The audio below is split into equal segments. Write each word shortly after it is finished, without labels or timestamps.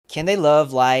Can they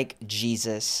love like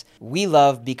Jesus? We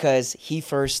love because he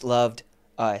first loved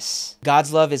us.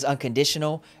 God's love is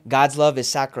unconditional. God's love is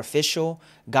sacrificial.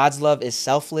 God's love is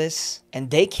selfless. And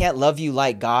they can't love you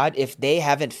like God if they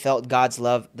haven't felt God's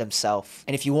love themselves.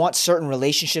 And if you want certain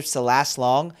relationships to last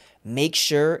long, make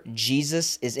sure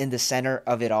Jesus is in the center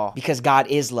of it all, because God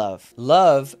is love.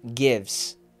 Love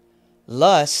gives.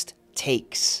 Lust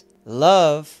takes.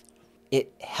 Love,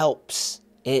 it helps.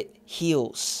 It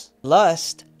heals.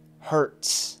 Lust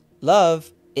hurts.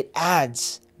 Love, it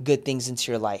adds good things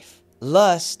into your life.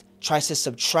 Lust tries to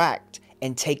subtract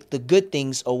and take the good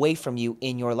things away from you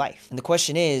in your life. And the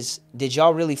question is, did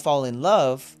y'all really fall in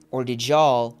love, or did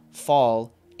y'all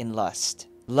fall in lust?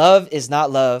 Love is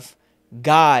not love.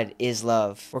 God is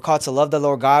love. We're called to love the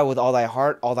Lord God with all thy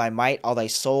heart, all thy might, all thy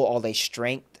soul, all thy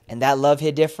strength. And that love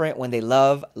hit different when they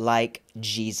love like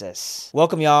Jesus.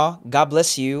 Welcome, y'all. God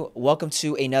bless you. Welcome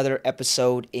to another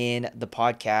episode in the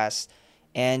podcast.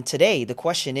 And today, the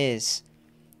question is,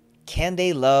 can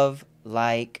they love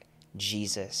like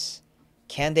Jesus?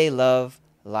 Can they love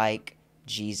like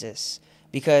Jesus?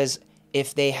 Because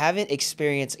if they haven't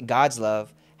experienced God's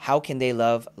love, how can they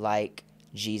love like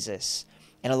Jesus?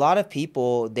 And a lot of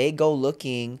people, they go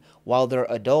looking while they're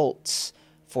adults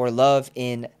for love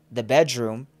in the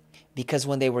bedroom, because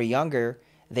when they were younger,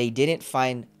 they didn't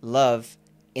find love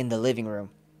in the living room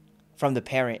from the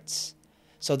parents.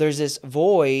 So there's this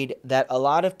void that a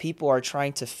lot of people are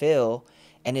trying to fill,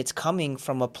 and it's coming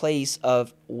from a place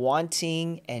of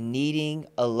wanting and needing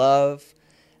a love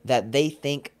that they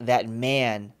think that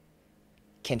man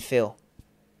can fill,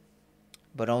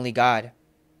 but only God.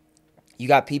 You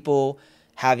got people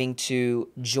having to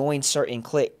join certain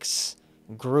cliques,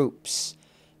 groups,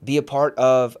 be a part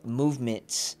of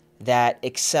movements that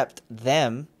accept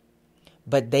them,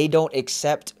 but they don't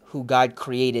accept who God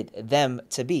created them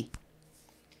to be.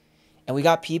 And we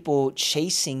got people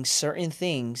chasing certain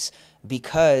things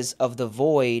because of the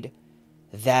void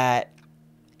that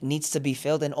needs to be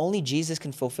filled, and only Jesus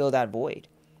can fulfill that void.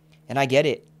 And I get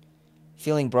it.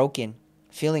 Feeling broken,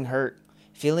 feeling hurt,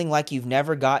 feeling like you've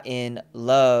never gotten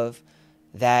love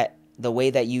that the way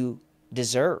that you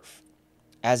deserve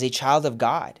as a child of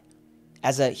God.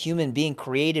 As a human being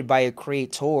created by a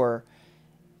creator,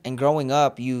 and growing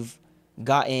up, you've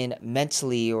gotten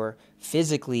mentally or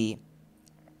physically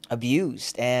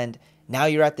abused. And now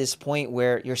you're at this point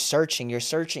where you're searching.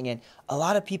 And a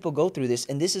lot of people go through this.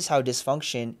 And this is how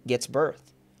dysfunction gets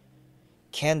birthed.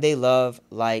 Can they love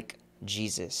like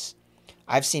Jesus?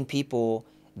 I've seen people,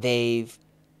 they've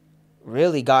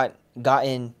really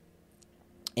gotten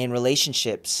in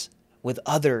relationships with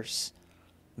others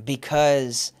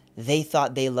because they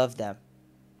thought they loved them.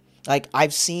 Like,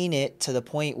 I've seen it to the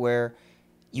point where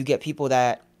you get people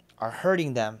that are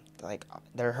hurting them. Like,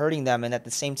 they're hurting them, and at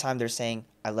the same time, they're saying,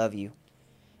 I love you.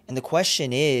 And the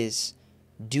question is,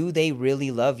 do they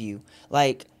really love you?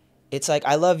 Like, it's like,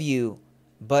 I love you,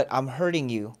 but I'm hurting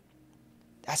you.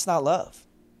 That's not love.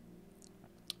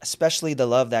 Especially the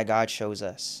love that God shows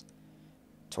us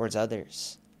towards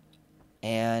others.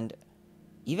 And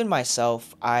even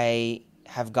myself, I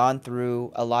have gone through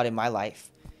a lot in my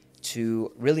life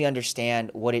to really understand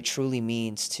what it truly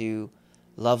means to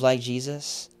love like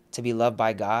Jesus, to be loved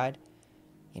by God,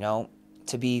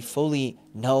 to be fully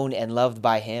known and loved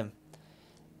by him.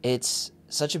 It's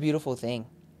such a beautiful thing.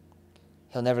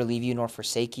 He'll never leave you nor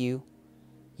forsake you.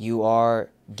 You are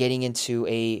getting into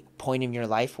a point in your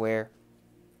life where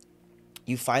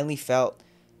you finally felt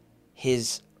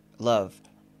his love.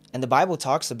 And the Bible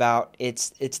talks about it's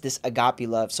this agape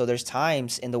love. So there's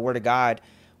times in the Word of God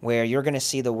where you're going to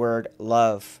see the word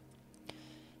love.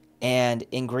 And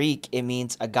in Greek, it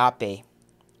means agape,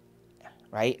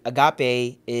 right?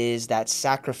 Agape is that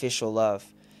sacrificial love.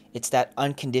 It's that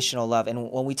unconditional love. And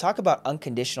when we talk about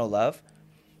unconditional love,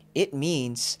 it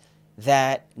means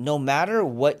that no matter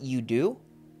what you do,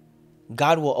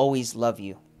 God will always love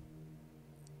you.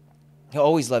 He'll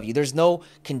always love you. There's no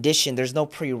condition. There's no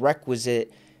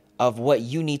prerequisite of what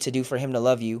you need to do for him to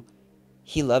love you.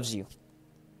 He loves you.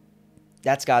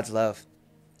 That's God's love.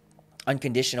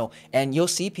 Unconditional. And you'll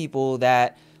see people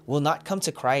that will not come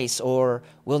to Christ or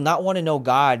will not want to know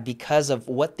God because of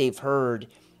what they've heard,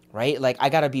 right? Like, I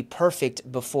got to be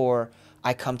perfect before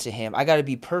I come to him. I got to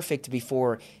be perfect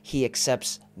before he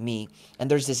accepts me. And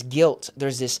there's this guilt,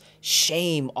 there's this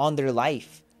shame on their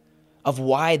life of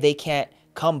why they can't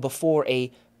come before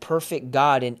a perfect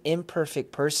God, an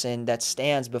imperfect person that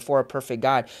stands before a perfect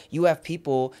God. You have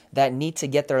people that need to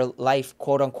get their life,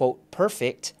 quote unquote,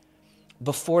 perfect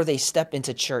before they step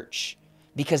into church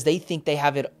because they think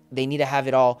they need to have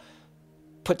it all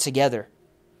put together.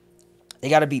 They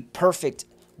got to be perfect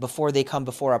before they come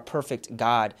before a perfect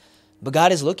God. But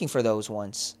God is looking for those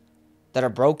ones that are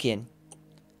broken,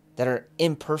 that are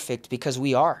imperfect, because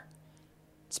we are.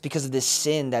 It's because of this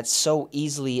sin that so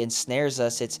easily ensnares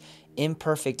us. It's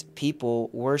imperfect people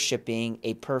worshiping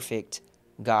a perfect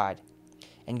God.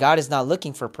 And God is not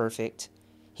looking for perfect.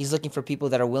 He's looking for people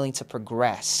that are willing to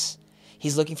progress.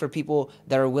 He's looking for people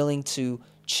that are willing to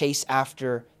chase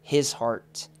after his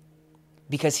heart,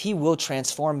 because he will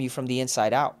transform you from the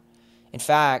inside out. In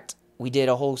fact, we did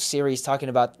a whole series talking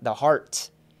about the heart,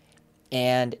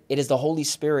 and it is the Holy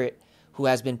Spirit who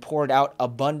has been poured out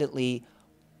abundantly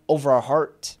over our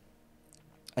heart.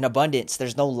 An abundance.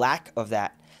 There's no lack of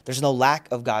that. There's no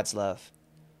lack of God's love.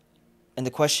 And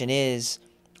the question is,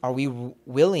 are we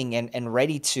willing and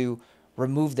ready to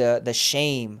remove the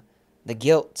shame, the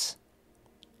guilt,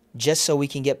 just so we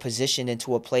can get positioned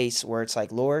into a place where it's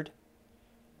like, Lord,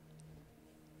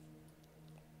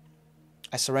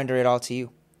 I surrender it all to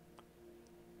you.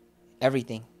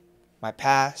 Everything. My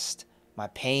past, my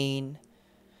pain.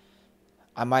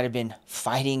 I might have been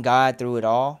fighting God through it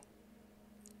all.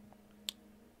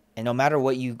 And no matter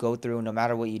what you go through, no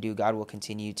matter what you do, God will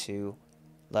continue to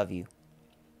love you.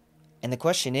 And the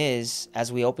question is,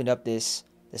 as we opened up this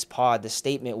pod, the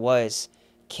statement was,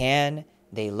 can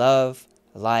they love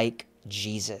like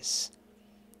Jesus?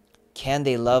 Can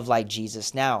they love like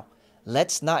Jesus? Now,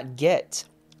 let's not get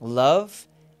love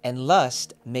and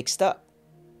lust mixed up.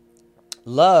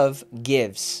 Love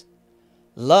gives.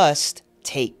 Lust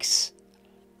takes.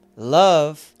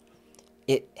 Love,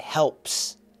 it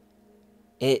helps.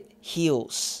 It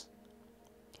heals.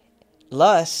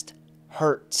 Lust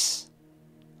hurts.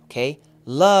 Okay?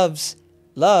 Love,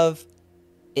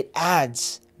 it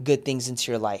adds good things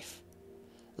into your life.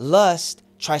 Lust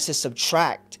tries to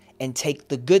subtract and take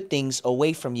the good things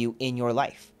away from you in your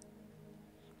life.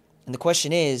 And the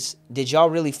question is, did y'all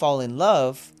really fall in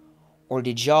love, or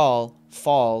did y'all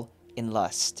fall in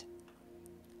lust?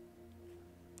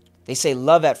 They say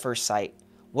love at first sight.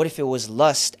 What if it was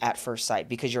lust at first sight?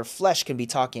 Because your flesh can be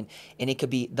talking, and it could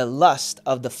be the lust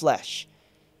of the flesh.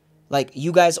 Like,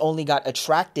 you guys only got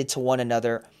attracted to one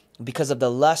another because of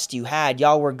the lust you had.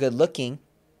 Y'all were good looking,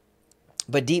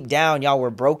 but deep down, y'all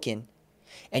were broken.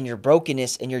 And your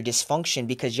brokenness and your dysfunction,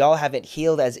 because y'all haven't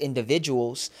healed as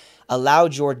individuals,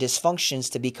 allowed your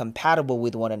dysfunctions to be compatible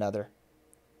with one another.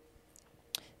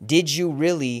 Did you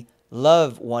really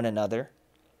love one another?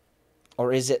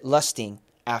 Or is it lusting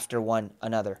after one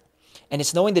another? And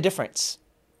it's knowing the difference.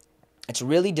 It's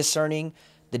really discerning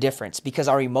the difference, because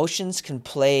our emotions can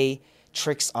play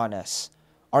tricks on us.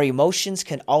 Our emotions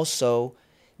can also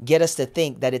get us to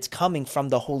think that it's coming from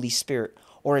the Holy Spirit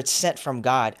or it's sent from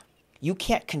God. You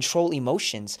can't control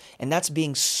emotions, and that's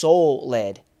being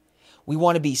soul-led. We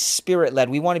want to be spirit-led.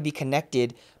 We want to be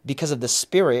connected because of the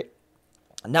Spirit,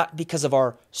 not because of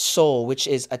our soul, which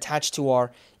is attached to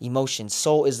our emotions.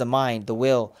 Soul is the mind, the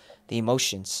will, the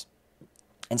emotions.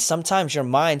 And sometimes your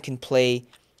mind can play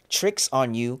tricks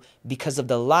on you because of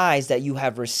the lies that you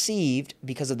have received,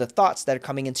 because of the thoughts that are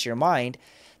coming into your mind.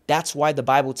 That's why the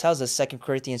Bible tells us, 2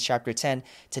 Corinthians chapter 10,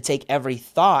 to take every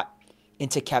thought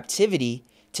into captivity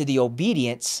to the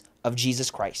obedience of Jesus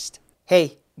Christ.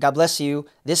 Hey, God bless you.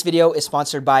 This video is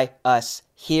sponsored by us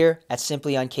here at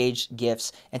Simply Uncaged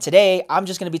Gifts. And today, I'm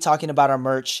just going to be talking about our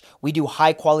merch. We do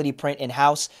high quality print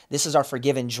in-house. This is our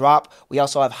Forgiven drop. We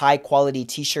also have high quality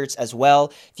t-shirts as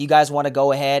well. If you guys want to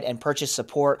go ahead and purchase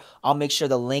support, I'll make sure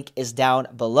the link is down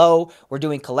below. We're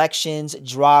doing collections,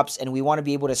 drops, and we want to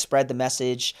be able to spread the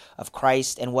message of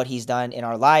Christ and what he's done in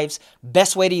our lives.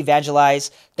 Best way to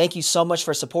evangelize. Thank you so much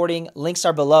for supporting. Links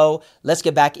are below. Let's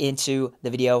get back into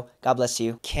the video. God bless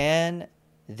you. Can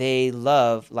they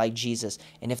love like Jesus?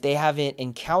 And if they haven't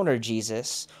encountered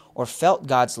Jesus or felt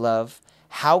God's love,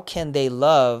 how can they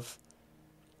love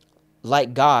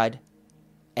like God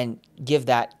and give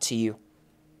that to you?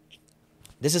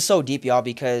 This is so deep, y'all,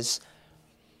 because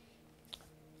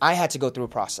I had to go through a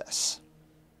process.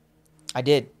 I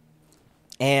did.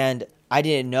 And I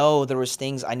didn't know there was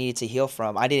things I needed to heal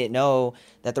from. I didn't know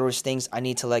that there was things I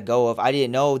need to let go of. I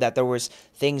didn't know that there was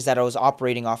things that I was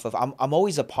operating off of. I'm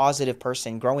always a positive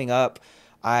person. Growing up,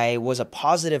 I was a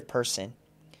positive person.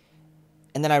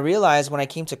 And then I realized when I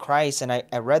came to Christ and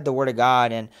I read the Word of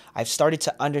God and I've started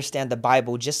to understand the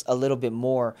Bible just a little bit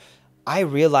more, I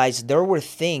realized there were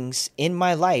things in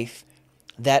my life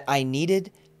that I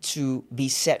needed to be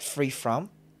set free from.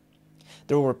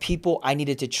 There were people I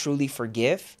needed to truly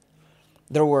forgive.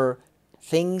 There were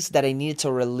things that I needed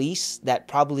to release that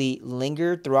probably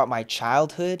lingered throughout my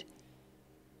childhood.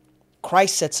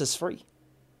 Christ sets us free.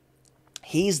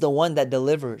 He's the one that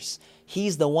delivers.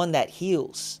 He's the one that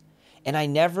heals. And I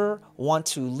never want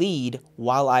to lead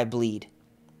while I bleed.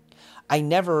 I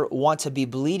never want to be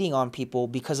bleeding on people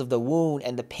because of the wound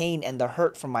and the pain and the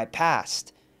hurt from my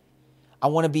past. I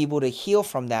want to be able to heal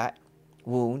from that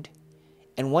wound.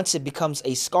 And once it becomes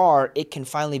a scar, it can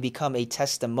finally become a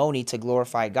testimony to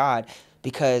glorify God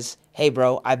because, hey,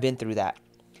 bro, I've been through that.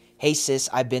 Hey, sis,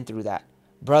 I've been through that.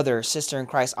 Brother, sister in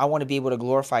Christ, I want to be able to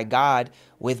glorify God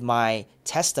with my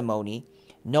testimony,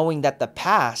 knowing that the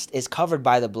past is covered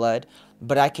by the blood,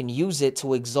 but I can use it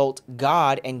to exalt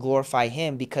God and glorify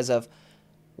Him because of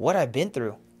what I've been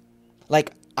through.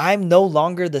 Like, I'm no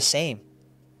longer the same.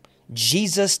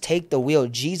 Jesus, take the wheel.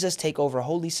 Jesus, take over.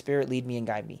 Holy Spirit, lead me and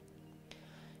guide me.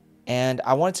 And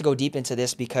I wanted to go deep into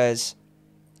this because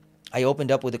I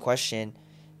opened up with a question: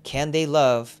 can they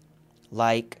love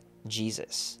like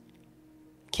Jesus?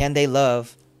 Can they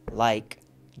love like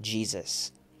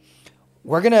Jesus?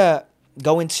 We're going to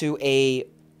go into a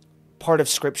part of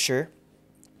Scripture,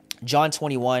 John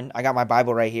 21. I got my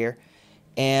Bible right here.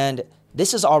 And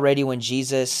this is already when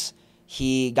Jesus,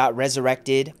 He got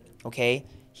resurrected, okay?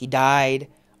 He died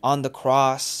on the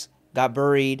cross, got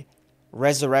buried,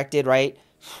 resurrected, right?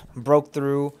 Broke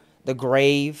through the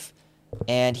grave,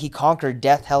 and He conquered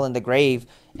death, hell, and the grave.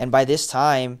 And by this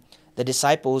time, the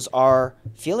disciples are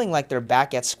feeling like they're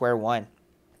back at square one.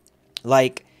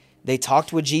 Like, they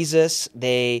talked with Jesus,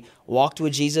 they walked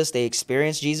with Jesus, they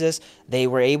experienced Jesus, they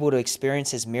were able to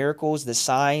experience His miracles, the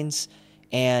signs,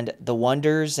 and the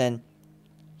wonders, and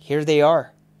here they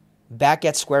are, back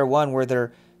at square one where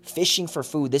they're fishing for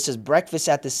food. This is breakfast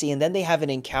at the sea, and then they have an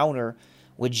encounter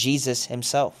with Jesus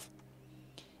Himself.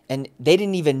 And they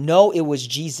didn't even know it was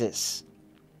Jesus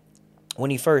when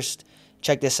He first,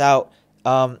 check this out,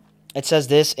 it says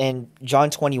this in John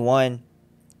 21.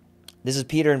 This is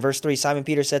Peter in verse 3. Simon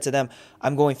Peter said to them,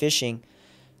 I'm going fishing.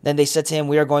 Then they said to him,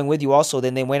 we are going with you also.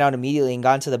 Then they went out immediately and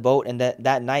got into the boat, and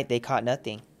that night they caught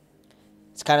nothing.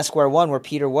 It's kind of square one where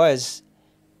Peter was,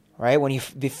 right?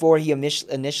 Before he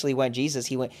initially went Jesus,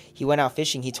 he went out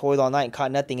fishing. He toiled all night and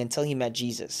caught nothing until he met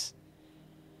Jesus.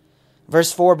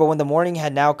 Verse 4, but when the morning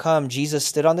had now come, Jesus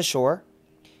stood on the shore.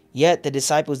 Yet the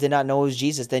disciples did not know it was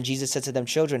Jesus. Then Jesus said to them,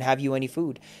 children, have you any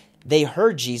food? They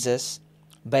heard Jesus,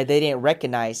 but they didn't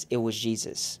recognize it was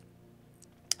Jesus.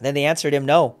 Then they answered Him,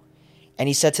 no. And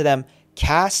He said to them,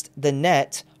 cast the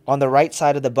net on the right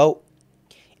side of the boat,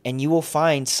 and you will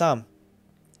find some.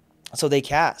 So they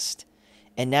cast,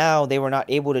 and now they were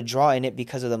not able to draw in it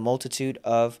because of the multitude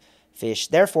of fish.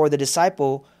 Therefore the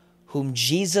disciple whom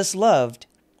Jesus loved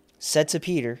said to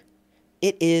Peter,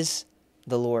 it is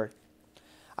the Lord.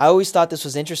 I always thought this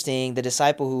was interesting. The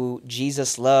disciple who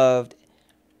Jesus loved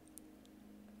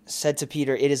said to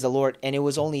Peter, it is the Lord. And it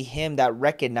was only him that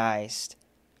recognized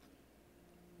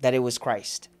that it was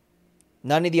Christ.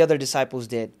 None of the other disciples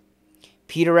did.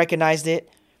 Peter recognized it.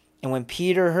 And when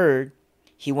Peter heard,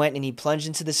 he went and he plunged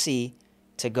into the sea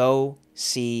to go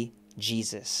see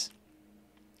Jesus.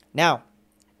 Now,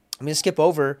 I'm going to skip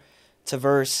over to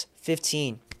verse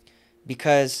 15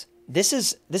 because this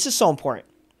is so important.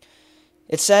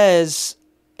 It says,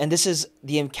 and this is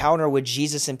the encounter with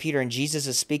Jesus and Peter, and Jesus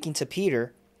is speaking to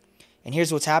Peter. And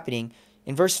here's what's happening.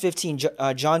 In verse 15,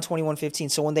 John 21:15,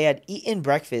 so when they had eaten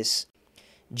breakfast,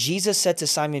 Jesus said to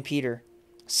Simon Peter,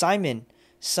 Simon,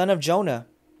 son of Jonah,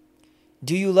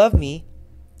 do you love me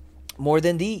more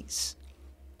than these?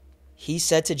 He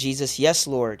said to Jesus, yes,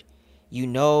 Lord, you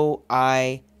know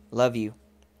I love you.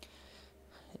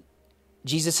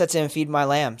 Jesus said to him, feed my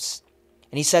lambs.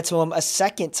 And he said to him a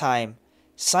second time,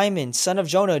 Simon, son of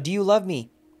Jonah, do you love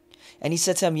me? And he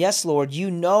said to him, yes, Lord,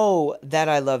 you know that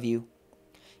I love you.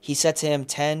 He said to him,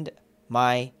 tend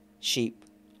my sheep.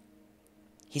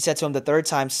 He said to him the third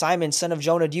time, Simon, son of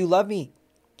Jonah, do you love me?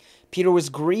 Peter was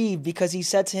grieved because he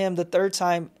said to him the third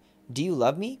time, do you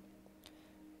love me?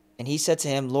 And he said to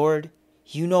him, Lord,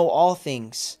 you know all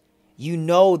things. You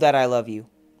know that I love you.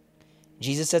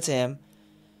 Jesus said to him,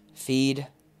 feed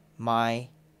my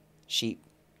sheep.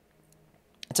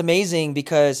 It's amazing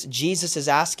because Jesus is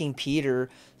asking Peter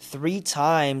 3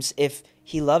 times if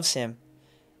he loves him.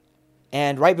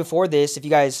 And right before this, if you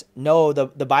guys know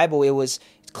the Bible, it was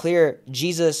clear.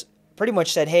 Jesus pretty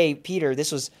much said, hey, Peter,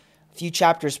 this was a few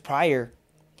chapters prior.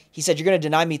 He said, you're going to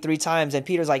deny me 3 times. And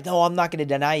Peter's like, no, I'm not going to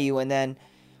deny you. And then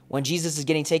when Jesus is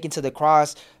getting taken to the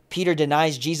cross, Peter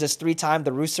denies Jesus 3 times.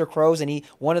 The rooster crows. And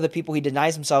one of the people he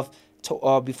denies himself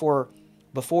to, before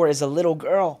is a little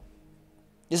girl.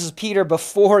 This is Peter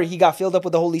before he got filled up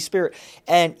with the Holy Spirit.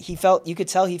 And you could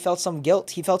tell he felt some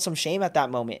guilt. He felt some shame at that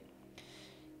moment.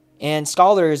 And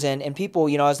scholars and people,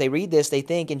 as they read this, they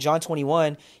think in John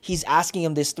 21, he's asking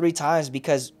him this 3 times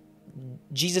because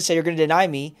Jesus said, you're going to deny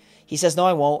me. He says, no,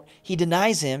 I won't. He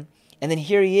denies him. And then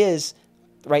here he is,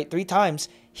 right, 3 times.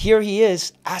 Here he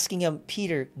is asking him,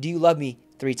 Peter, do you love me?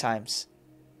 3 times.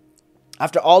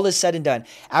 After all is said and done,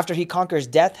 after he conquers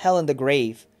death, hell, and the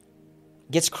grave,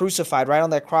 gets crucified right on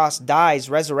that cross, dies,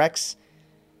 resurrects,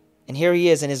 and here he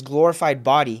is in his glorified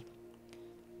body.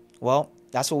 Well,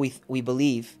 that's what we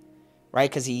believe, right?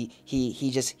 Because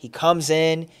he comes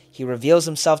in, he reveals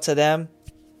himself to them.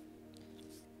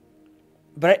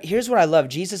 But here's what I love.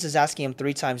 Jesus is asking him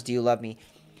 3 times, do you love me?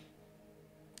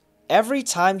 Every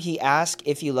time he asks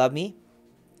if you love me,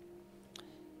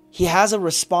 he has a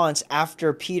response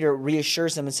after Peter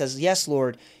reassures him and says, yes,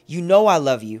 Lord, you know I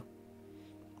love you.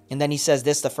 And then he says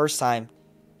this the first time.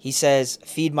 He says,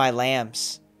 feed my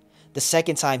lambs. The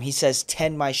second time, he says,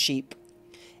 tend my sheep.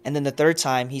 And then the third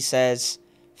time, he says,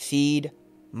 feed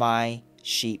my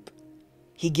sheep.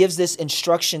 He gives this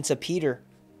instruction to Peter,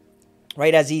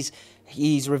 right as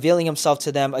he's revealing himself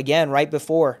to them again right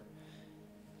before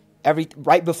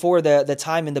the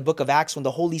time in the book of Acts when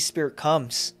the Holy Spirit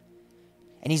comes.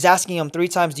 And he's asking him 3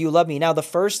 times, do you love me? Now, the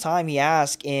first time he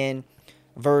asked in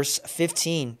verse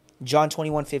 15, John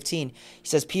 21:15, he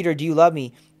says, Peter, do you love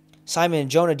me? Simon and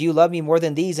Jonah, do you love me more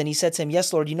than these? And he said to him,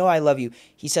 yes, Lord, you know I love you.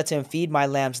 He said to him, feed my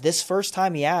lambs. This first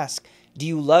time he asked, do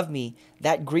you love me?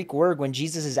 That Greek word when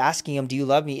Jesus is asking him, do you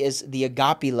love me, is the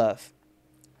agape love.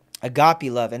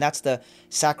 Agape love, and that's the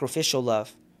sacrificial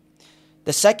love.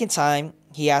 The second time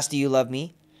he asked, do you love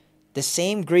me? The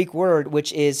same Greek word,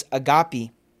 which is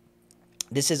agape.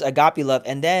 This is agape love.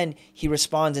 And then he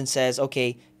responds and says,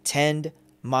 okay, tend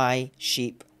my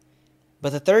sheep.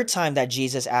 But the third time that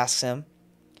Jesus asks him,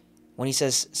 when he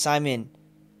says, Simon,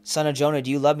 son of Jonah,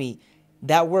 do you love me?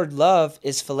 That word love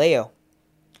is phileo,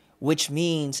 which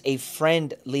means a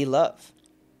friendly love.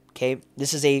 Okay,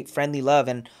 this is a friendly love,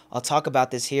 and I'll talk about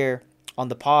this here on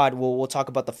the pod. We'll talk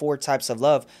about the 4 types of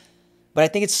love. But I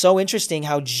think it's so interesting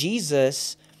how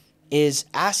Jesus is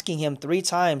asking him 3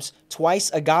 times,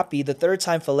 twice agape, the third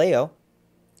time phileo.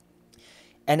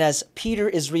 And as Peter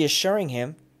is reassuring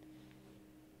him,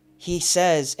 he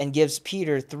says and gives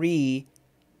Peter 3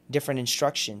 different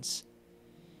instructions.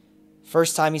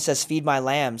 First time he says, feed my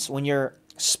lambs. When you're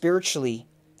spiritually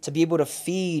to be able to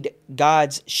feed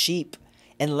God's sheep,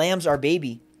 and lambs are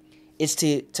baby, is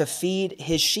to feed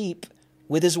his sheep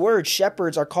with his word.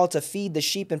 Shepherds are called to feed the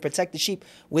sheep and protect the sheep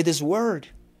with his word.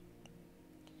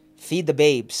 Feed the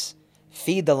babes,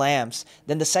 feed the lambs.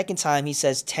 Then the second time he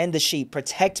says, tend the sheep,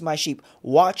 protect my sheep,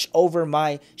 watch over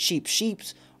my sheep. Sheep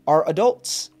are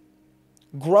adults,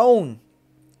 grown.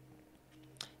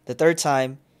 The third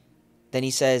time, then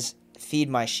he says, feed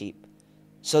my sheep.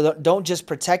 So don't just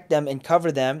protect them and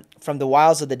cover them from the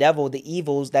wiles of the devil, the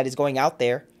evils that is going out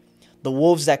there, the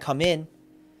wolves that come in,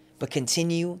 but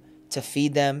continue to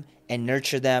feed them and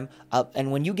nurture them up.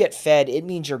 And when you get fed, it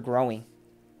means you're growing.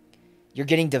 You're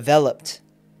getting developed.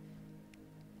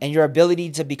 And your ability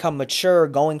to become mature,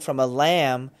 going from a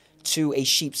lamb to a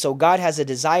sheep. So God has a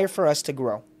desire for us to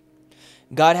grow.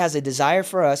 God has a desire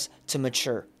for us to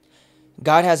mature.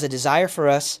 God has a desire for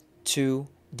us to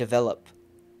develop.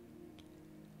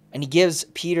 And he gives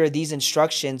Peter these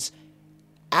instructions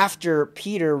after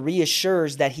Peter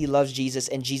reassures that he loves Jesus,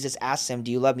 and Jesus asks him,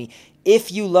 do you love me?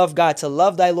 If you love God, to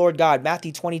love thy Lord God,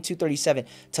 Matthew 22:37,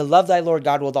 to love thy Lord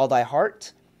God with all thy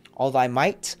heart, all thy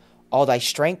might, all thy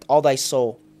strength, all thy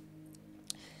soul.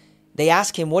 They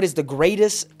ask him, what is the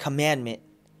greatest commandment?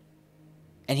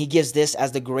 And he gives this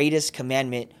as the greatest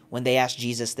commandment when they ask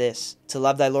Jesus this, to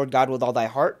love thy Lord God with all thy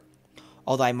heart,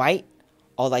 all thy might,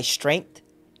 all thy strength,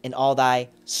 and all thy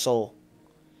soul.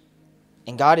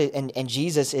 And God and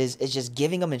Jesus is just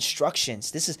giving them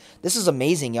instructions. This is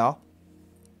amazing, y'all.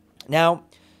 Now,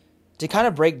 to kind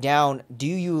of break down, do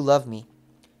you love me?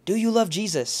 Do you love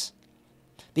Jesus?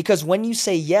 Because when you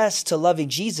say yes to loving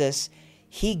Jesus,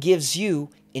 he gives you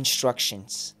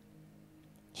instructions.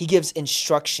 He gives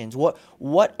instructions.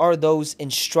 What are those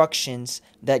instructions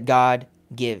that God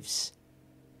gives?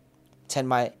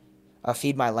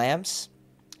 Feed my lambs,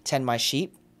 tend my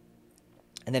sheep,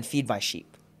 and then feed my sheep.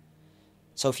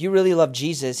 So if you really love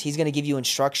Jesus, he's going to give you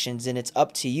instructions, and it's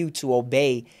up to you to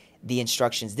obey the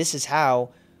instructions. This is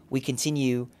how we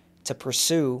continue to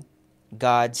pursue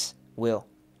God's will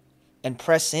and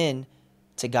press in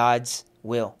to God's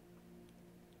will.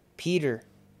 Peter,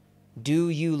 do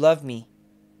you love me?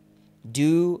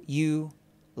 Do you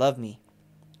love me?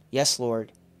 Yes,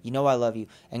 Lord, you know I love you.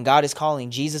 And God is calling,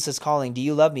 Jesus is calling, do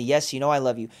you love me? Yes, you know I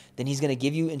love you. Then he's going to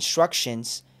give you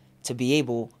instructions to be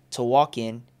able to walk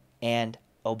in and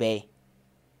obey.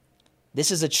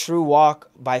 This is a true walk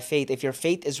by faith. If your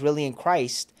faith is really in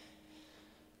Christ,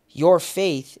 Your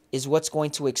faith is what's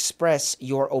going to express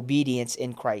your obedience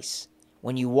in Christ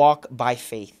when you walk by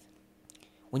faith.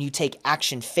 When you take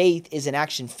action, faith is an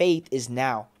action. Faith is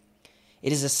now.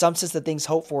 It is the substance of things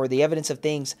hoped for, the evidence of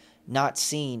things not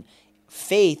seen.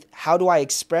 Faith, how do I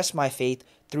express my faith?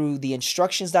 Through the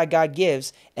instructions that God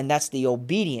gives, and that's the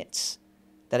obedience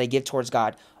that I give towards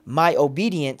God. My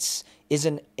obedience is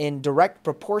in direct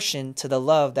proportion to the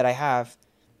love that I have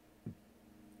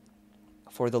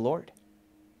for the Lord.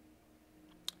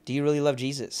 Do you really love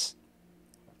Jesus?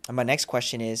 And my next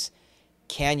question is,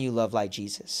 can you love like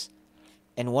Jesus?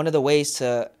 And one of the ways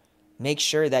to make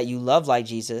sure that you love like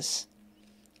Jesus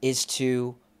is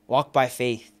to walk by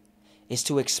faith, is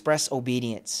to express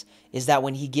obedience, is that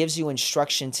when he gives you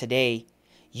instruction today,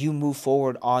 you move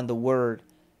forward on the word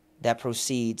that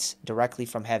proceeds directly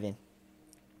from heaven.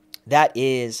 That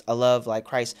is a love like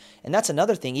Christ. And that's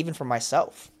another thing, even for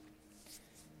myself.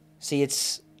 See,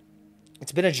 it's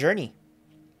been a journey.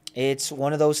 It's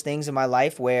one of those things in my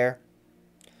life where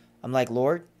I'm like,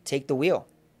 Lord, take the wheel.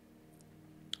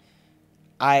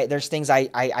 There's things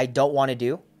I don't want to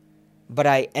do, but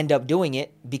I end up doing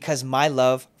it because my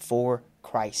love for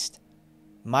Christ,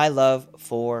 my love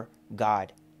for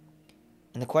God.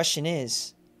 And the question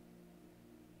is,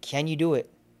 can you do it?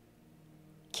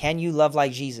 Can you love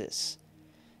like Jesus?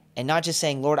 And not just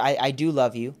saying, Lord, I do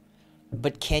love you,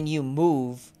 but can you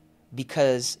move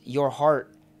because your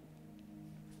heart,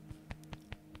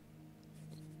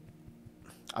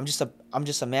 I'm just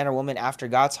a man or woman after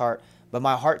God's heart, but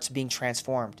my heart's being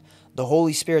transformed. The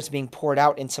Holy Spirit's being poured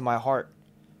out into my heart.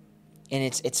 And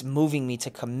it's moving me to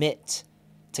commit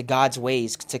to God's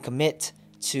ways, to commit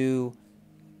to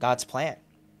God's plan.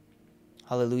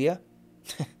 Hallelujah.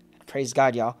 Praise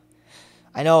God, y'all.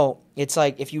 I know it's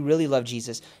like if you really love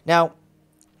Jesus. Now,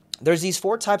 there's these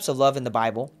 4 types of love in the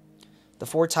Bible. The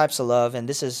 4 types of love, and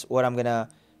this is what I'm going to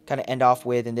kind of end off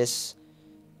with in this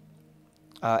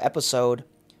episode.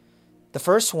 The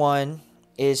first one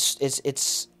is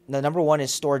the number one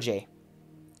is Storge.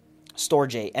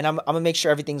 Storge. And I'm going to make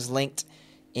sure everything's linked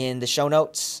in the show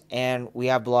notes, and we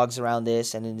have blogs around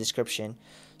this and in the description.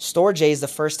 Storge is the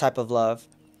first type of love,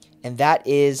 and that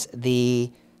is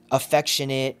the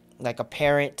affectionate, like a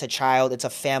parent to child. It's a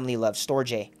family love.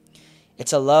 Storge.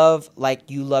 It's a love like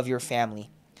you love your family,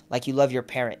 like you love your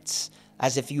parents,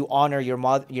 as if you honor your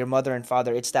mother and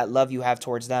father. It's that love you have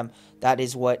towards them. That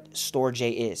is what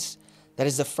Storge is. That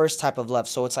is the first type of love.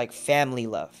 So it's like family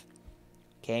love.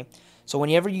 Okay? So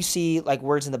whenever you see like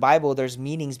words in the Bible, there's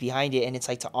meanings behind it, and it's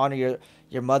like to honor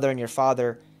your mother and your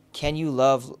father. Can you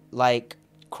love like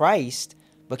Christ,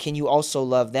 but can you also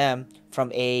love them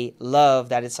from a love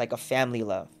that it's like a family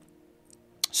love?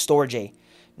 Storge.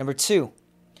 Number 2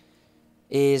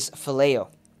 is Phileo.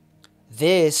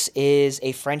 This is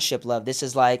a friendship love. This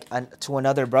is like to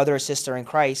another brother or sister in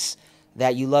Christ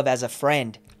that you love as a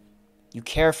friend. You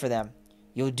care for them.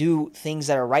 You'll do things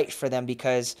that are right for them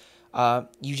because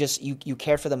you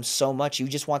care for them so much. You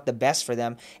just want the best for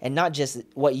them, and not just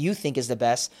what you think is the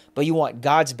best, but you want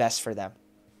God's best for them.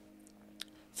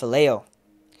 Phileo.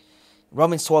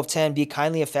 Romans 12:10, be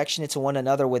kindly affectionate to one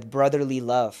another with brotherly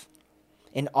love,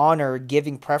 in honor,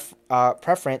 giving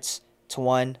preference to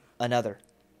one another.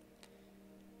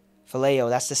 Phileo,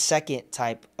 that's the second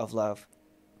type of love.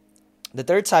 The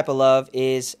third type of love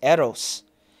is Eros.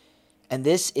 And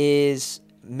this is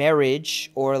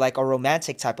marriage, or like a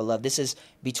romantic type of love. This is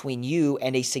between you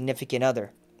and a significant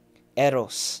other.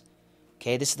 Eros.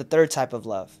 Okay, this is the third type of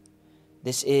love.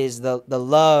 This is the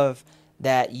love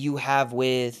that you have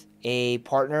with a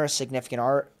partner, a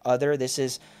significant other. This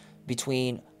is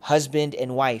between husband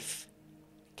and wife.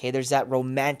 Okay, there's that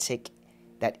romantic,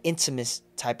 that intimate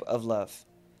type of love.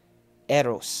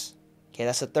 Eros. Okay,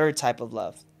 that's the third type of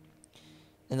love.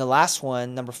 And the last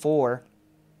one, number 4,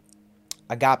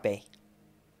 Agape.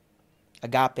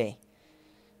 Agape.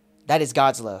 That is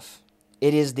God's love.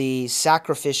 It is the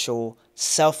sacrificial,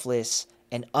 selfless,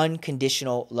 and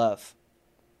unconditional love.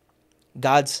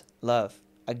 God's love.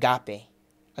 Agape.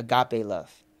 Agape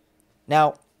love.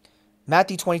 Now,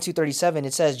 Matthew 22:37,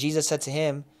 it says, Jesus said to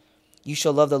him, you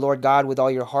shall love the Lord God with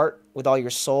all your heart, with all your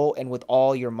soul, and with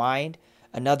all your mind.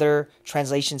 Another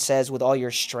translation says, with all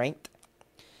your strength.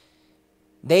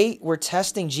 They were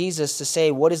testing Jesus to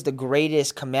say, what is the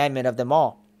greatest commandment of them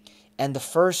all? And the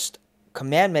first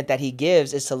commandment that he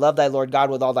gives is to love thy Lord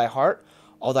God with all thy heart,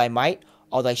 all thy might,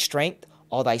 all thy strength,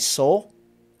 all thy soul.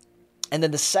 And then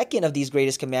the second of these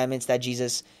greatest commandments that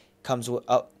Jesus comes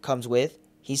with,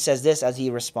 he says this as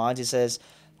he responds. He says,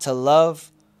 to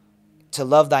love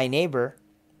thy neighbor,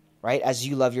 right, as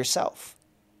you love yourself.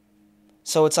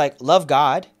 So it's like, love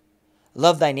God,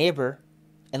 love thy neighbor,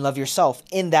 and love yourself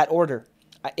in that order.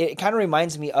 It kind of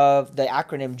reminds me of the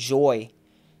acronym JOY.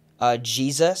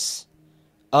 Jesus,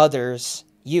 others,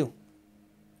 you.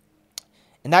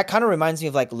 And that kind of reminds me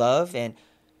of like love and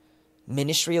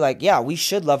ministry. Like, yeah, we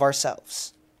should love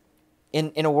ourselves.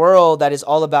 In a world that is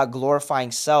all about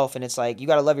glorifying self, and it's like, you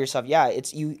got to love yourself. Yeah,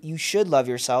 it's you should love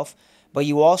yourself, but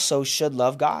you also should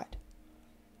love God.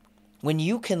 When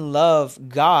you can love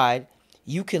God,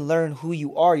 you can learn who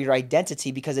you are, your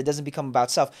identity, because it doesn't become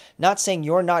about self. Not saying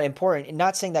you're not important, and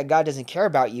not saying that God doesn't care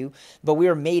about you, but we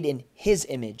are made in his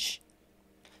image.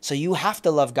 So you have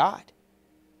to love God.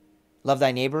 Love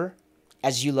thy neighbor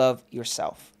as you love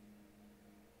yourself.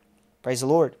 Praise the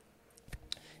Lord.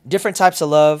 Different types of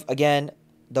love. Again,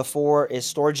 the 4 is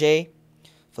Storge,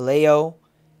 Phileo,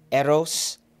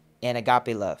 Eros, and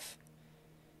Agape love.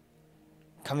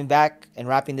 Coming back and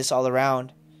wrapping this all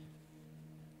around,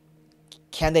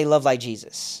 can they love like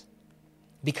Jesus?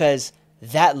 Because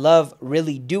that love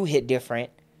really do hit different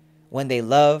when they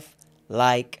love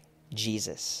like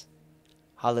Jesus.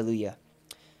 Hallelujah.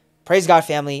 Praise God,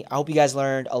 family. I hope you guys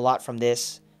learned a lot from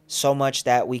this. So much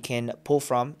that we can pull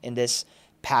from in this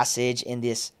passage, in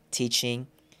this teaching.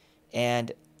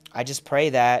 And I just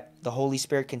pray that the Holy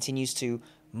Spirit continues to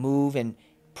move and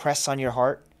press on your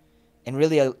heart and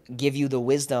really give you the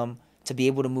wisdom to be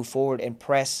able to move forward and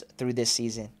press through this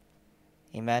season.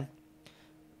 Amen.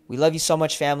 We love you so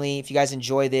much, family. If you guys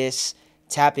enjoy this,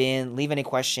 tap in, leave any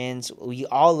questions. We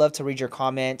all love to read your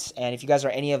comments. And if you guys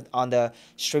are on the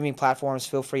streaming platforms,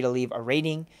 feel free to leave a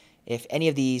rating if any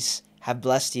of these have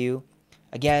blessed you.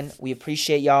 Again, we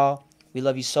appreciate y'all. We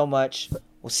love you so much.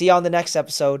 We'll see y'all on the next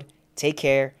episode. Take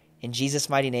care. In Jesus'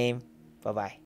 mighty name. Bye-bye.